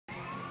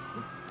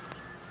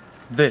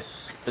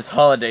This is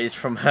Holidays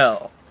from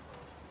Hell.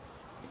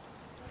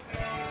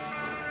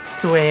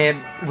 So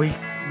we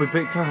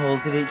booked our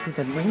holiday, Rachel,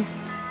 didn't we?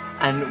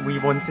 And we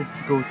wanted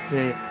to go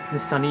to the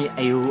sunny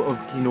Isle of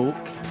Greenock.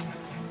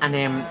 And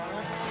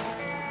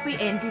we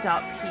ended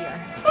up here.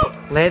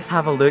 let's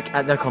have a look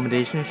at the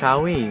accommodation,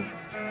 shall we?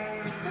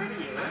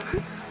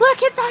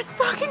 Look at that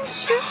fucking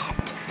shit!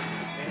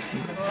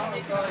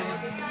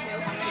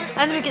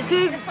 And we get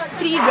 3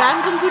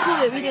 random people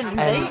that we didn't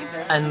invite.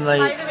 And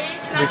like,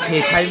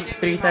 we paid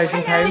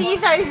 £3,000.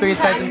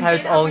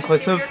 £3,000 all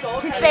inclusive.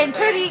 To spend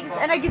 2 weeks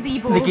in a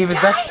gazebo. They gave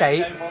us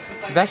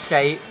this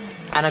shite,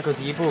 and a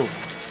gazebo.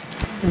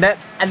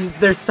 And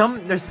there's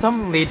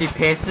some lady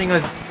pestering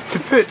us to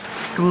put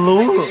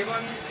glow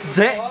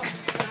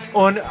sticks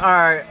on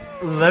our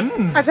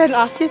limbs. I didn't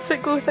ask you to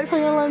put glow sticks on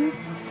your limbs.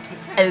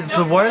 It's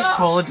the worst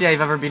holiday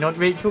I've ever been on.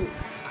 Rachel,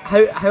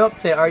 how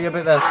upset are you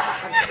about this?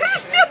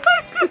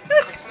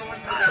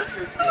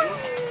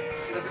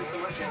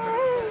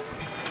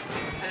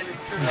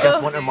 We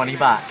just want our money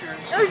back.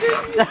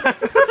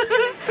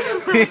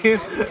 We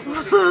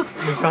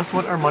just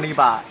want our money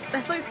back.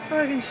 This looks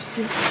fucking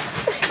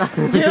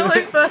stupid. You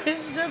look fucking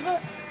stupid.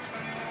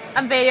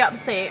 I'm very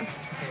upset.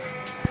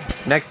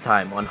 Next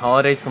time on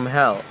Holidays from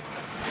Hell.